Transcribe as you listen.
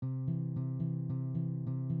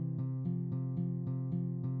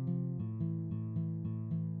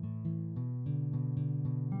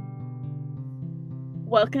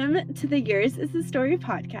Welcome to the Yours is the Story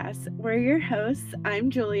podcast. We're your hosts.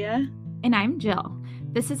 I'm Julia. And I'm Jill.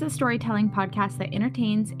 This is a storytelling podcast that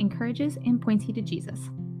entertains, encourages, and points you to Jesus.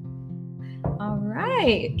 All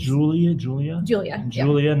right. Julia.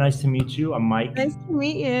 Yeah. Nice to meet you. I'm Mike. Nice to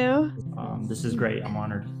meet you. This is great. I'm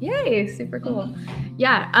honored. Yay, super cool.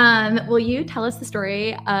 Yeah. Will you tell us the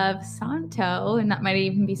story of Santo, and that might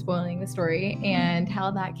even be spoiling the story, and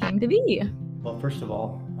how that came to be? Well, first of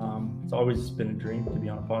all, it's always been a dream to be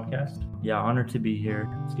on a podcast. Yeah, honored to be here.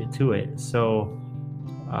 Let's get to it. So,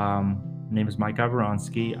 my name is Mikhail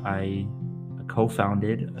Ghyvoronsky. I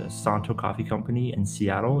co-founded a Santo Coffee Company in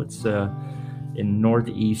Seattle. It's in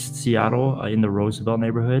Northeast Seattle, in the Roosevelt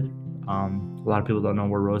neighborhood. A lot of people don't know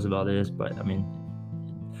where Roosevelt is, but I mean,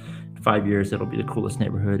 in 5 years it'll be the coolest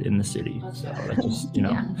neighborhood in the city. So that just,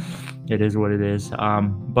 It is what it is.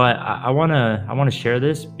 But I wanna share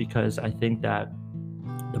this because I think that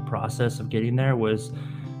the process of getting there was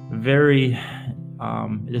very.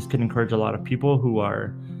 This could encourage a lot of people who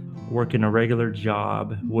are working a regular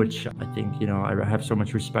job, which I think I have so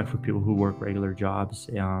much respect for people who work regular jobs.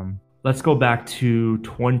 Let's go back to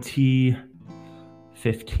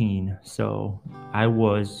 2015. So I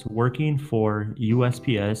was working for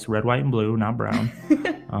USPS, red, white, and blue, not brown,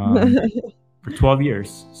 for 12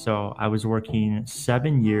 years. So I was working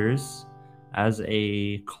 7 years as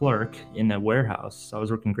a clerk in a warehouse. So I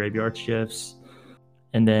was working graveyard shifts.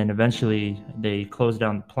 And then eventually they closed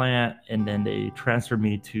down the plant, and then they transferred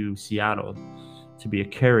me to Seattle to be a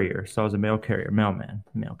carrier. So I was a mail carrier.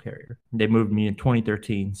 They moved me in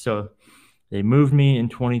 2013. So they moved me in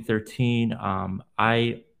 2013.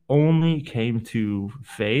 I only came to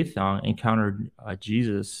faith, encountered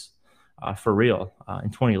Jesus for real in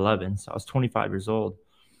 2011. So I was 25 years old.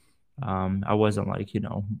 I wasn't like,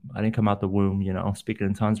 I didn't come out the womb, speaking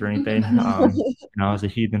in tongues or anything. I was a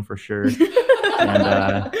heathen for sure.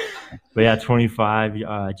 And, but yeah, 25,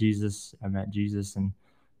 I met Jesus, and,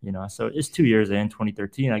 so it's 2 years in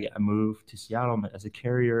 2013, I moved to Seattle as a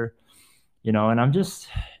carrier, and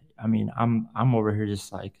I'm over here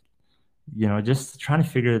just like, just trying to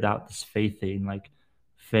figure it out, this faith thing, like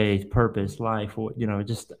faith, purpose, life,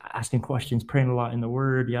 just asking questions, praying a lot in the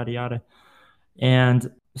word, yada, yada. And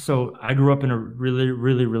so I grew up in a really,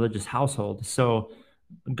 really religious household. So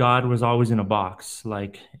God was always in a box.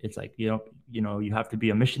 Like, it's like, you have to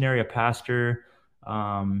be a missionary, a pastor,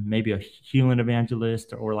 maybe a healing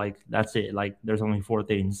evangelist, or like, that's it. Like, there's only 4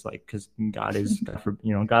 things, like, because God's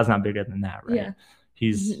not bigger than that, right? Yeah.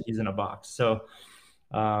 He's in a box. So,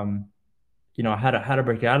 I had to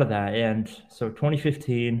break out of that. And so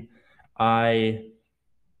 2015, I'm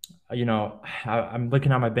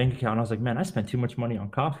looking at my bank account, and I was like, man, I spent too much money on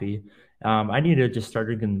coffee. I need to just start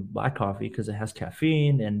drinking black coffee because it has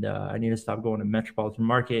caffeine, and I need to stop going to Metropolitan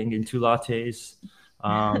Market and getting 2 lattes.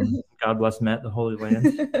 God bless Met, the Holy Land,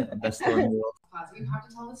 best store in the world. You have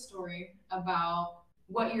to tell the story about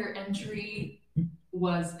what your entry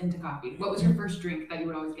was into coffee. What was your first drink that you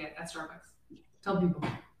would always get at Starbucks? Tell people.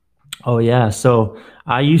 Oh, yeah. So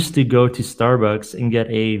I used to go to Starbucks and get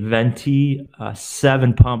a venti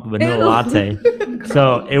 7-pump vanilla latte.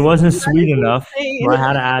 So it wasn't sweet enough, so I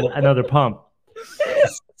had to add another pump.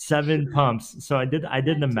 7 pumps. So I did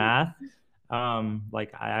the math. One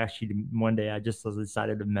day I just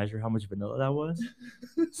decided to measure how much vanilla that was.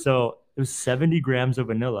 So it was 70 grams of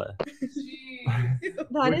vanilla.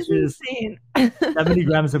 That is insane. 70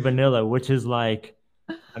 grams of vanilla, which is like,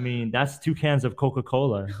 that's 2 cans of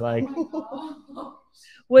Coca-Cola. Like,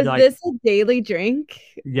 was this a daily drink?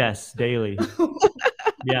 Yes, daily.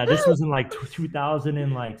 Yeah, this was in like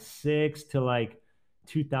 2006 to like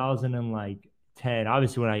 2010.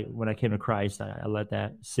 Obviously, when I came to Christ, I let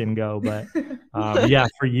that sin go. But yeah,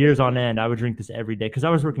 for years on end, I would drink this every day because I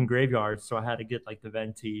was working graveyards, so I had to get like the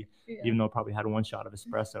venti, even though I probably had 1 shot of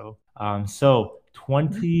espresso. So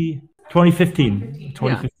 2015.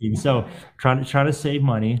 Yeah. So trying to save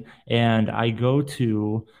money, and I go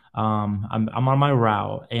to I'm on my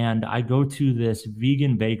route, and I go to this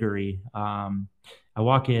vegan bakery. I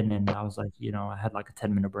walk in, and I was like, I had like a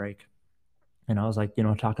 10-minute break, and I was like,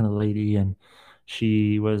 talking to the lady, and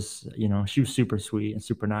she was super sweet and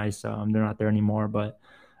super nice. They're not there anymore, but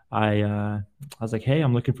I was like, hey,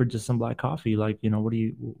 I'm looking for just some black coffee. Like, what do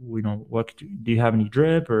you have any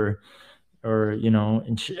drip or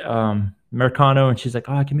and she, Americano? And she's like,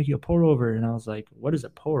 oh, I can make you a pour over. And I was like, what is a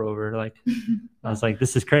pour over? Like, I was like,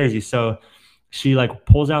 this is crazy. So she like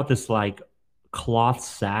pulls out this like cloth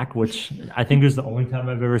sack, which I think is the only time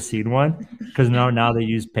I've ever seen one, because now they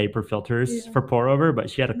use paper filters for pour over, but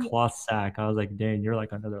she had a cloth sack. I was like, dang, you're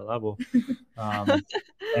like another level.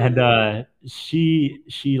 And she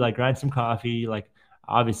like grinds some coffee. Like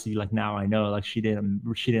obviously like now I know like she didn't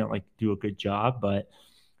like do a good job, but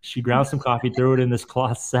she ground some coffee, threw it in this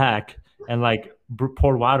cloth sack, and like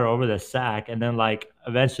poured water over the sack. And then like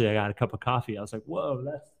eventually I got a cup of coffee. I was like, whoa,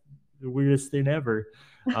 that's the weirdest thing ever.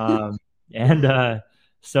 And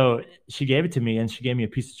so she gave it to me, and she gave me a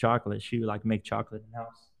piece of chocolate. She would like make chocolate in the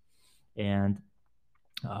house. And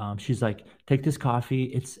she's like, take this coffee.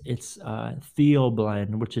 It's Theo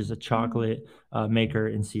Blend, which is a chocolate maker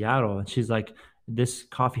in Seattle. And she's like, this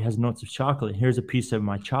coffee has notes of chocolate. Here's a piece of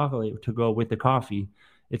my chocolate to go with the coffee.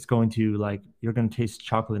 It's going to like, you're going to taste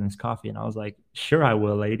chocolate in this coffee. And I was like, sure, I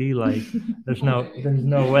will, lady. Like, there's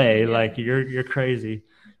no way. Like, you're crazy.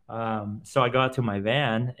 So I go out to my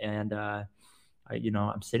van, and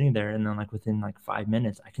I'm sitting there, and then like within like 5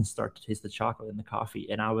 minutes, I can start to taste the chocolate in the coffee.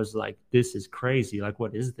 And I was like, this is crazy. Like,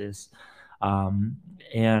 what is this?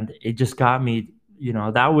 And it just got me,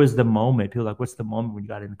 that was the moment. People are like, what's the moment when you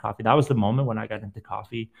got into coffee? That was the moment when I got into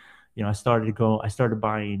coffee. I started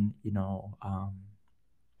buying,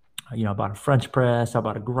 I bought a French press, I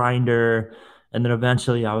bought a grinder. And then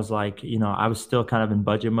eventually I was like, I was still kind of in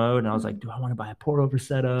budget mode, and I was like, do I want to buy a pour over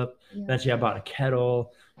setup? Yeah. Eventually I bought a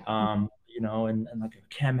kettle, and like a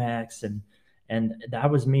Chemex, and that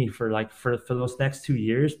was me for those next 2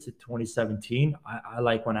 years to 2017. I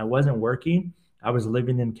like, when I wasn't working, I was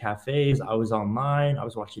living in cafes, I was online, I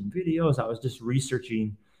was watching videos, I was just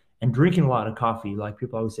researching and drinking a lot of coffee. Like,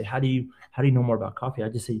 people always say, how do you know more about coffee? I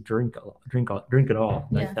just say drink it all.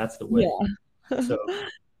 Like, that's the way. Yeah. So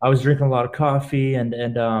I was drinking a lot of coffee, and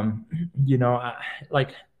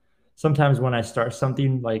like sometimes when I start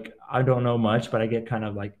something, like I don't know much, but I get kind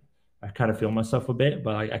of like, I kind of feel myself a bit,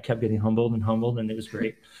 but I kept getting humbled, and it was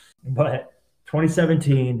great. But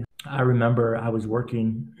 2017, I remember I was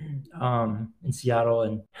working in Seattle,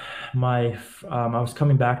 and I was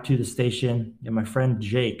coming back to the station, and my friend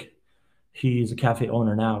Jake, he's a cafe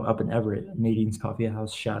owner now up in Everett, Nadine's Coffee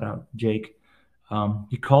House. Shout out Jake.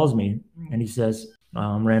 He calls me, and he says,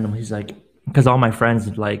 randomly, he's like, because all my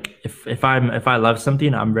friends, like, if I love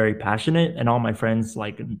something, I'm very passionate, and all my friends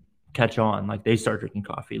like catch on, like they start drinking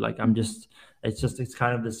coffee. Like, it's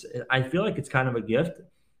kind of this, I feel like it's kind of a gift.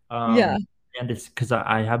 And it's because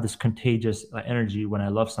I have this contagious energy when I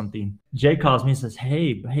love something. Jay calls me and says,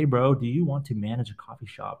 hey bro, do you want to manage a coffee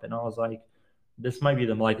shop? And I was like, this might be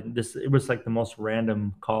it was like the most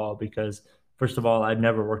random call, because first of all, I've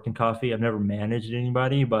never worked in coffee, I've never managed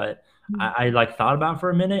anybody, but I like thought about it for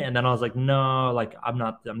a minute, and then I was like, no, like I'm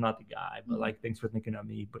not the guy, but like, thanks for thinking of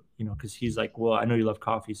me. But because he's like, well, I know you love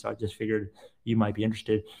coffee, so I just figured you might be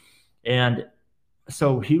interested. And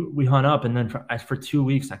so we hung up, and then for 2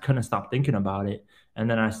 weeks I couldn't stop thinking about it. And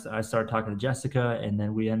then I started talking to Jessica, and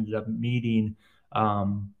then we ended up meeting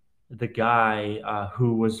the guy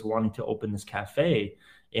who was wanting to open this cafe.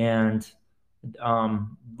 And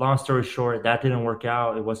long story short, that didn't work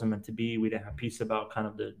out. It wasn't meant to be. We didn't have peace about kind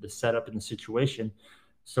of the setup and the situation.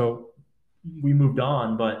 So we moved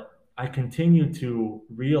on, but I continued to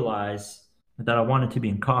realize that I wanted to be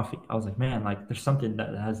in coffee. I was like, man, like there's something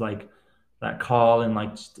that has like that call, and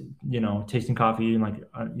like, tasting coffee, and like,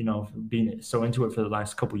 being so into it for the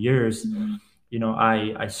last couple of years.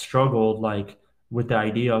 I struggled like with the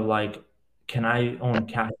idea of like, can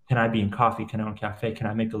I be in coffee? Can I own a cafe? Can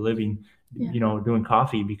I make a living, doing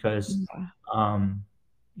coffee? Because,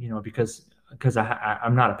 because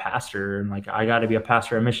I'm not a pastor, and like, I got to be a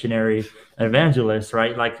pastor, a missionary, an evangelist,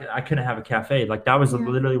 right? Like, I couldn't have a cafe. Like, that was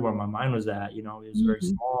literally where my mind was at. It was very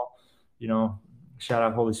small, shout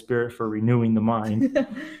out Holy Spirit for renewing the mind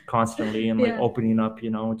constantly, and like opening up,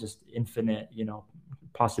 just infinite,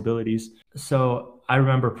 possibilities. So I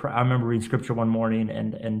remember reading scripture one morning,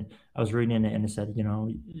 and I was reading it, and it said,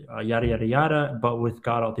 yada, yada, yada, but with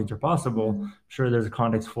God, all things are possible. Sure, there's a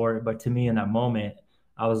context for it. But to me in that moment,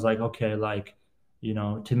 I was like, okay, like,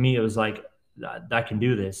 to me, it was like, I can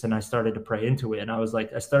do this. And I started to pray into it. And I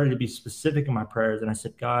started to be specific in my prayers. And I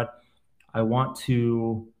said, God, I want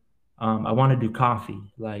to do coffee.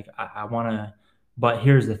 Like, I want to, but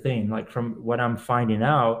here's the thing, like, from what I'm finding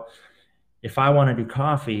out, if I want to do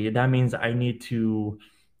coffee, that means I need to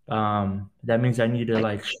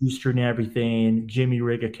like shoestring everything, Jimmy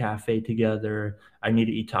rig a cafe together. I need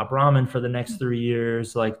to eat top ramen for the next 3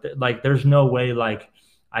 years. Like there's no way like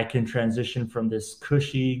I can transition from this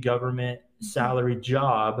cushy government salary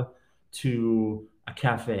job to a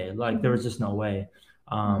cafe. Like, there was just no way.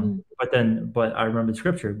 But I remember the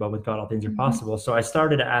scripture, but with God, all things are possible. So I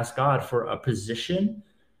started to ask God for a position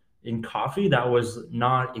in coffee that was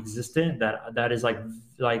not existent, that is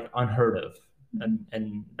like unheard of.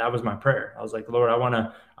 And that was my prayer. I was like, Lord, I want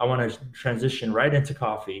to transition right into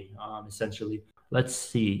coffee, essentially. Let's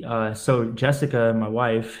see. So Jessica, my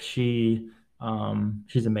wife, she's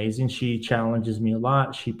amazing. She challenges me a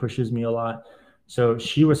lot. She pushes me a lot. So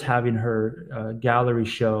she was having her gallery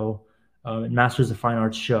show, Masters of Fine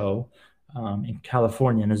Arts show, in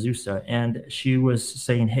California, in Azusa, and she was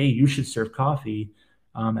saying, "Hey, you should serve coffee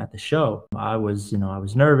at the show." I was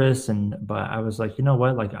nervous, but I was like, you know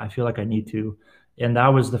what? Like, I feel like I need to. And that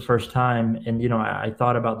was the first time. And I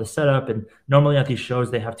thought about the setup, and normally at these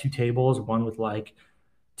shows they have two tables, one with like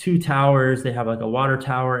two towers. They have like a water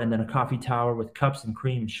tower and then a coffee tower with cups and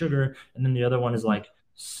cream and sugar, and then the other one is like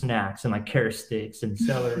snacks and like carrot sticks and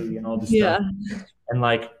celery and all this Yeah. stuff. And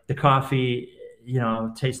like the coffee,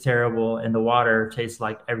 tastes terrible, and the water tastes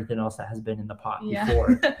like everything else that has been in the pot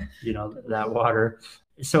before, that water.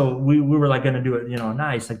 So we were like going to do it,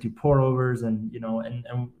 nice, like do pour overs, and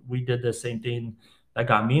we did the same thing that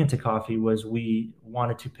got me into coffee. Was we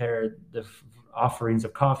wanted to pair the offerings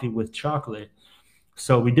of coffee with chocolate.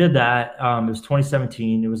 So we did that. It was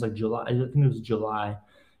 2017. It was like July. I think it was July,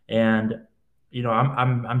 and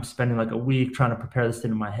I'm spending like a week trying to prepare this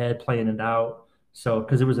thing in my head, playing it out. So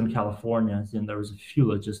because it was in California, and there was a few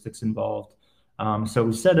logistics involved. So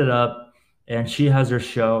we set it up, and she has her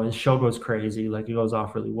show. His show goes crazy, like it goes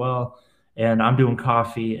off really well, and I'm doing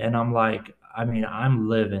coffee, and I'm like, I mean, I'm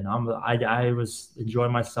living. I was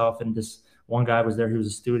enjoying myself, and this one guy was there. He was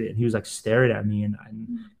a student, and he was like staring at me and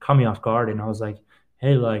caught me off guard, and I was like,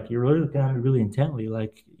 hey, like, you're really looking at me really intently.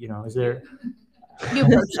 Like, is there? You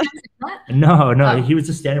approached him? No, Oh. he was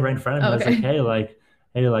just standing right in front of me. I was Okay. like,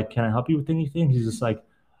 hey, like, can I help you with anything? He's just like,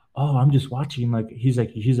 oh, I'm just watching. Like, he's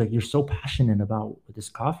like, you're so passionate about this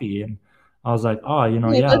coffee. And I was like, oh, yeah,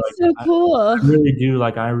 that's like, so cool. I really do.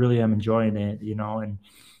 Like, I really am enjoying it, and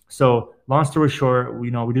so long story short, we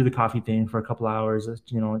do the coffee thing for a couple hours.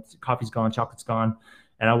 Coffee's gone, chocolate's gone.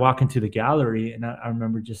 And I walk into the gallery, and I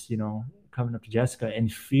remember just, coming up to Jessica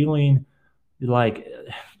and feeling like,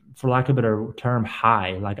 for lack of a better term,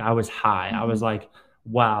 high. Like I was high. I was like,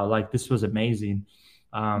 wow, like this was amazing.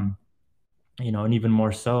 And even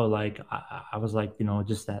more so, like I was like,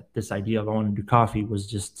 just that this idea of I want to do coffee was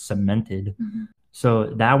just cemented. So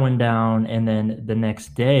that went down, and then the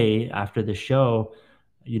next day after the show,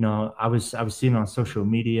 I was seeing on social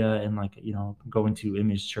media, and like going to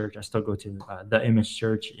Image Church. I still go to the Image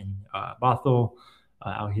Church in Bothell,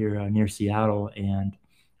 out here near Seattle, and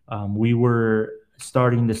we were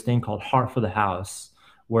starting this thing called Heart for the House,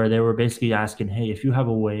 where they were basically asking, hey, if you have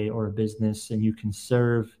a way or a business and you can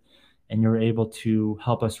serve and you're able to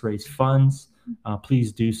help us raise funds,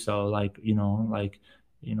 please do so.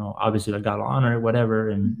 Obviously like God will honor it, whatever.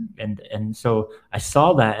 And so I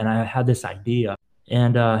saw that, and I had this idea.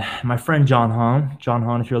 And my friend John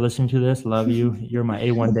Hahn, if you're listening to this, love you. You're my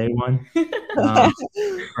A1 day one,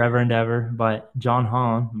 forever and ever. But John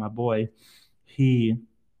Hahn, my boy, he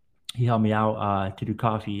helped me out to do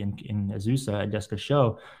coffee in Azusa at Jessica's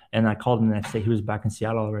show. And I called him the next day. He was back in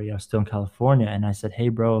Seattle already. I was still in California. And I said, hey,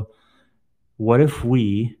 bro, what if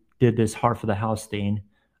we did this Heart for the House thing?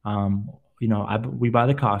 We buy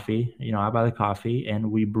the coffee, I buy the coffee, and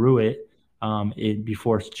we brew it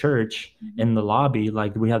before church in the lobby.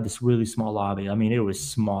 Like we have this really small lobby. I mean, it was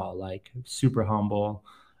small, like super humble,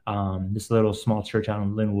 this little small church out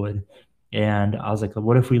in Linwood. And I was like,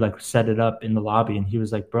 what if we like set it up in the lobby? And he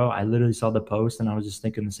was like, bro, I literally saw the post, and I was just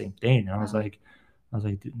thinking the same thing. And I was like,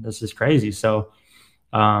 dude, this is crazy. So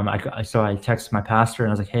I texted my pastor,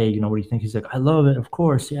 and I was like, hey, what do you think? He's like, I love it. Of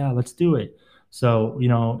course. Yeah, let's do it. So,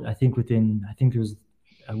 I think it was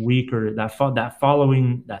a week, or that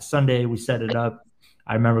following that Sunday, we set it up.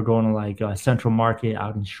 I remember going to like Central Market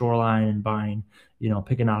out in Shoreline and buying,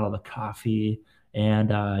 picking out all the coffee,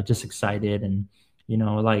 and just excited. And,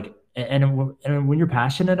 and when you're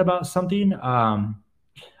passionate about something,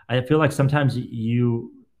 I feel like sometimes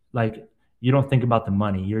you don't think about the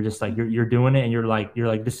money. You're just like, you're doing it, and you're like,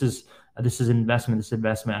 this is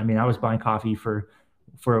investment. I mean, I was buying coffee for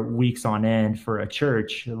weeks on end for a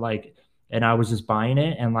church, and I was just buying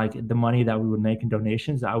it, and like the money that we would make in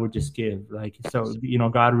donations, I would just give. Like, so,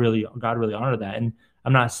 God really honored that. And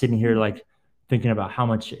I'm not sitting here like thinking about how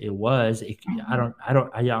much it was.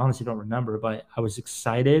 I honestly don't remember, but I was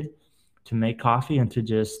excited to make coffee, and to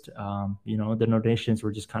just, the donations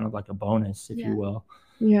were just kind of like a bonus, if you will.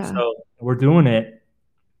 Yeah. So we're doing it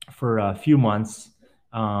for a few months.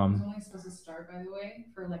 It was only supposed to start, by the way,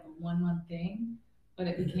 for like a 1 month thing, but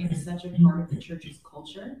it became such a part of the church's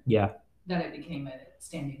culture. Yeah. That it became a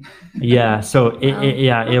standing. Yeah. So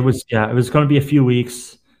it was going to be a few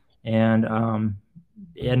weeks, and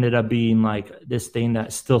it ended up being like this thing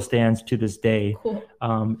that still stands to this day. Cool.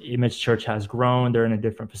 Image Church has grown. They're in a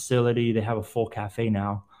different facility. They have a full cafe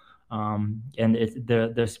now. And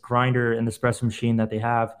this grinder and the espresso machine that they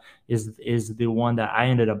have is the one that I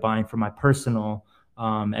ended up buying for my personal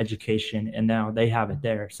education, and now they have it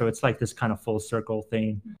there. So it's like this kind of full circle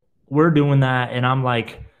thing. We're doing that, and I'm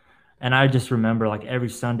like, and I just remember like every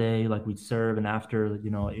Sunday, like we'd serve, and after,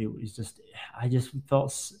 it was just, I just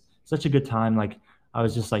felt such a good time. Like I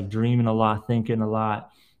was just like dreaming a lot, thinking a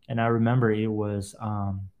lot, and I remember it was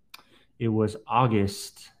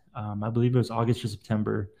August, I believe it was August or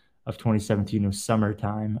September of 2017. It was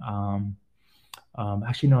summertime.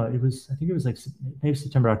 Actually, no, I think it was like maybe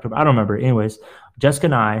September, October. I don't remember. Anyways, Jessica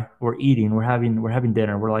and I were eating, we're having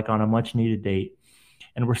dinner. We're like on a much needed date,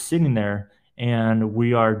 and we're sitting there and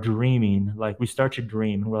we are dreaming. Like we start to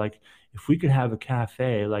dream, and we're like, if we could have a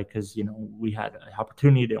cafe, like, cause we had an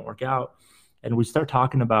opportunity, it didn't work out. And we start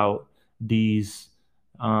talking about these,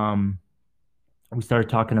 we started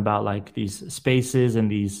talking about like these spaces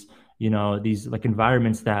and these like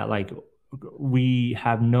environments that like we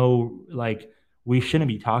have no, like, we shouldn't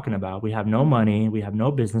be talking about. We have no money, we have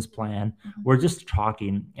no business plan, we're just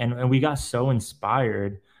talking, and we got so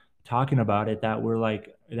inspired talking about it that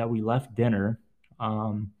we left dinner,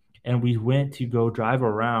 and we went to go drive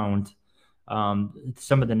around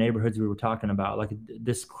some of the neighborhoods we were talking about, like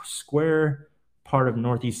this square part of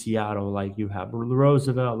Northeast Seattle. Like you have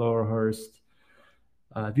Roosevelt, Laurelhurst,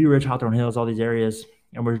 View Ridge, Hawthorne Hills, all these areas.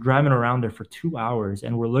 And we're driving around there for 2 hours,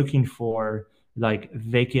 and we're looking for like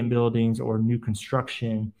vacant buildings or new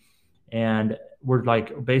construction. And we're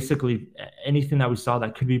like basically anything that we saw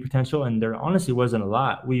that could be potential. And there honestly wasn't a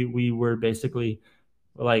lot. We were basically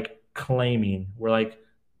like claiming, we're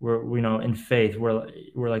in faith.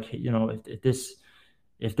 We're like, if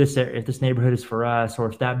this neighborhood is for us, or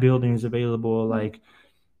if that building is available, like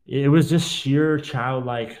it was just sheer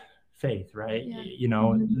childlike faith, right?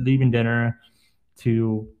 Yeah. Leaving dinner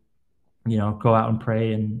to, go out and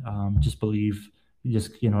pray and just believe.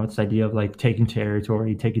 Just, it's the idea of like taking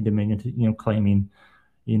territory, taking dominion, claiming,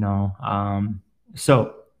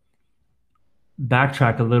 so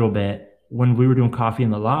backtrack a little bit. When we were doing coffee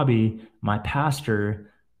in the lobby, my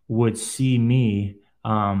pastor would see me.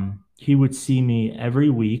 He would see me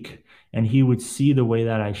every week, and he would see the way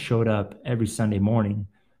that I showed up every Sunday morning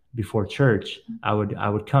before church. I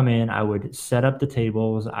would come in, I would set up the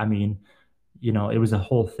tables. I mean, it was a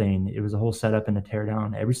whole thing. It was a whole setup and a tear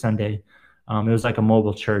down every Sunday. It was like a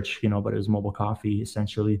mobile church, but it was mobile coffee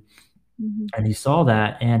essentially. Mm-hmm. And he saw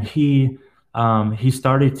that, and he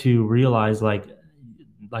started to realize like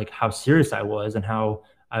how serious I was, and how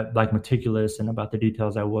like meticulous and about the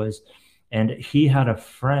details I was. And he had a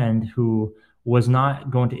friend who was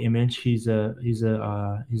not going to image. He's a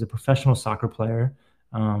professional soccer player,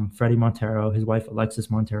 Freddie Montero, his wife Alexis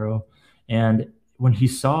Montero. And when he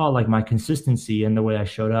saw like my consistency and the way I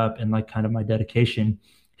showed up and like kind of my dedication,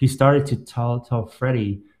 he started to tell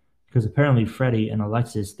Freddie, because apparently Freddie and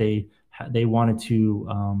Alexis, they wanted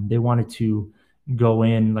to go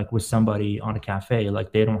in like with somebody on a cafe.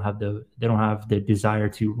 Like they don't have the desire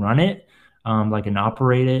to run it, like and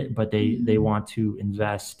operate it, but they want to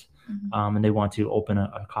invest, and they want to open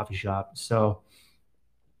a coffee shop. So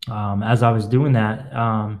as I was doing that,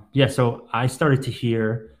 so I started to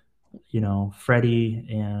hear, Freddie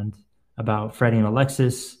and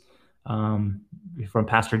Alexis, from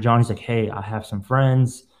Pastor John. He's like, hey, I have some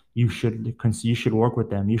friends. You should work with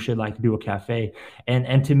them. You should like do a cafe.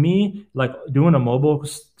 And to me, like doing a mobile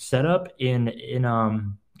setup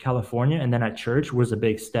in California and then at church was a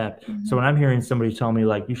big step. Mm-hmm. So when I'm hearing somebody tell me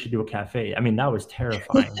like you should do a cafe, I mean that was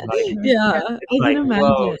terrifying. Like, yeah, I can imagine.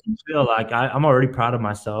 Whoa, still, like I'm already proud of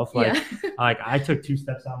myself. Like like I took 2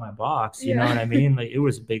 steps out of my box. You know what I mean? Like it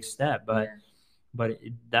was a big step, but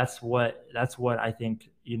that's what I think,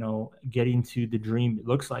 getting to the dream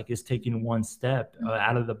looks like, is taking 1 step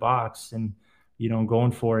out of the box and,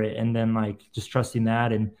 going for it. And then like just trusting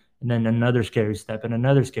that, and then another scary step and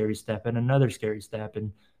another scary step and another scary step.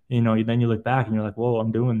 And, then you look back and you're like, whoa,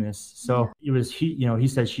 I'm doing this. So it was, he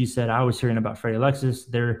said, she said, I was hearing about Freddie Alexis.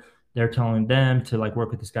 They're telling them to like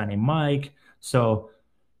work with this guy named Mike. So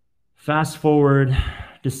fast forward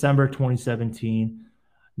December 2017,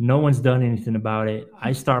 no one's done anything about it.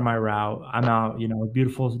 I start my route. I'm out,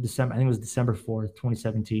 beautiful December. I think it was December 4th,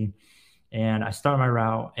 2017. And I start my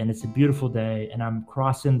route, and it's a beautiful day, and I'm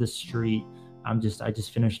crossing the street. I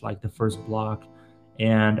just finished like the first block,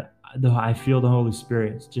 and I feel the Holy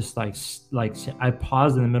Spirit. Just like I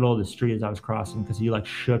paused in the middle of the street as I was crossing, because he like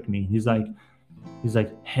shook me. He's like,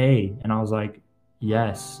 hey. And I was like,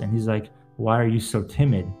 yes. And he's like, why are you so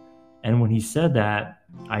timid? And when he said that,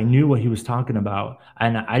 I knew what he was talking about.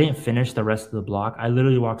 And I didn't finish the rest of the block. I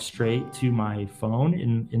literally walked straight to my phone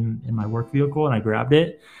in my work vehicle, and I grabbed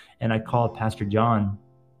it. And I called Pastor John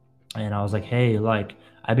and I was like, hey, like,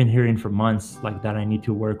 I've been hearing for months like that I need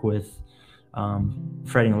to work with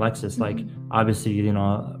Freddie and Alexis. Like, obviously, you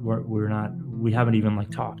know, we haven't even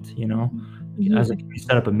like talked, you know, as like, we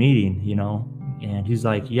set up a meeting, you know, and he's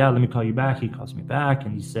like, yeah, let me call you back. He calls me back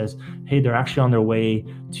and he says, hey, they're actually on their way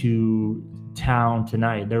to town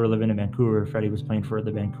tonight. They were living in Vancouver. Freddie was playing for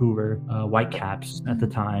the Vancouver Whitecaps at the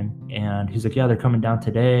time, and he's like, yeah, they're coming down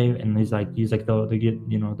today. And he's like they'll get,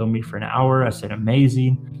 you know, they'll meet for an hour. I said,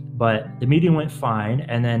 amazing. But the meeting went fine,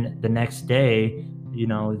 and then the next day, you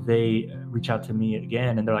know, they reach out to me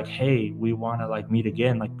again and they're like, hey, we want to like meet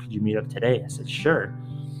again, like, could you meet up today? I said, sure.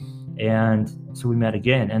 And so we met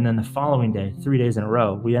again, and then the following day, 3 days in a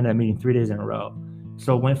row, we ended up meeting 3 days in a row.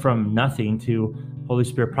 So it went from nothing to Holy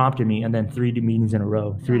Spirit prompted me, and then 3 meetings in a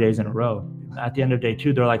row, 3 days in a row. At the end of day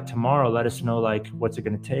 2, they're like, tomorrow, let us know, like, what's it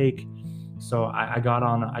going to take. So I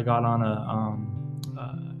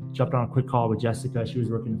jumped on a quick call with Jessica. She was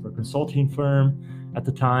working for a consulting firm at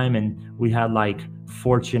the time, and we had like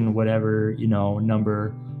Fortune, whatever, you know,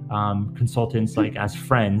 number consultants like as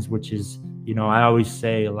friends, which is, you know, I always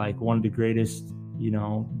say like one of the greatest, you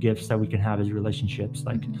know, gifts that we can have is relationships.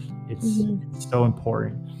 Like it's so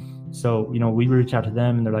important. So, you know, we reach out to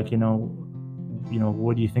them and they're like, you know,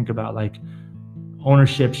 what do you think about like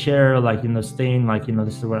ownership share, like, you know, staying, like, you know,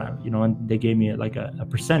 this is what I, you know, and they gave me like a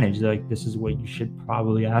percentage. They're like, this is what you should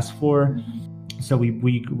probably ask for. So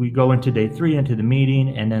we go into day 3 into the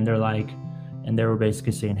meeting, and then they're like, and they were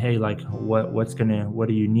basically saying, hey, like, what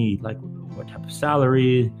do you need? Like, what type of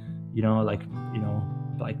salary, you know,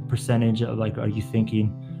 like percentage of, like, are you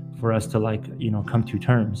thinking for us to, like, you know, come to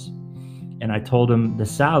terms? And I told him the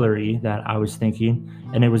salary that I was thinking,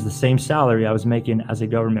 and it was the same salary I was making as a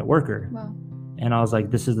government worker. Wow. And I was like,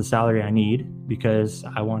 this is the salary I need because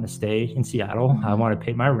I want to stay in Seattle. I want to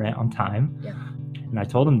pay my rent on time. Yeah. And I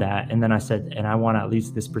told him that. And then I said, and I want at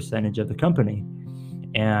least this percentage of the company.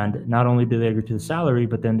 And not only did they agree to the salary,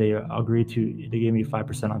 but then they gave me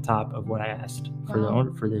 5% on top of what I asked for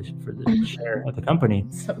the share of the company.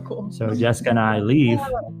 So cool. So Jessica and I leave,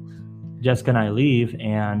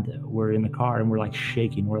 and we're in the car and we're like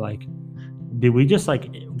shaking. We're like, did we just like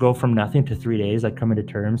go from nothing to 3 days, like coming to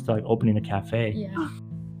terms to like opening a cafe? Yeah.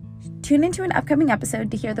 Tune into an upcoming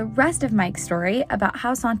episode to hear the rest of Mike's story about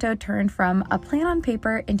how Santo turned from a plan on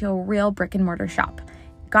paper into a real brick-and-mortar shop.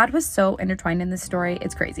 God was so intertwined in this story,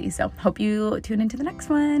 it's crazy. So hope you tune into the next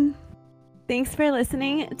one. Thanks for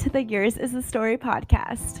listening to the Yours is the Story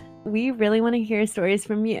podcast. We really want to hear stories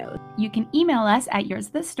from you. You can email us at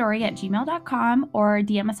yoursthestory@gmail.com or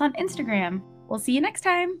DM us on Instagram. We'll see you next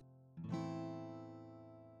time.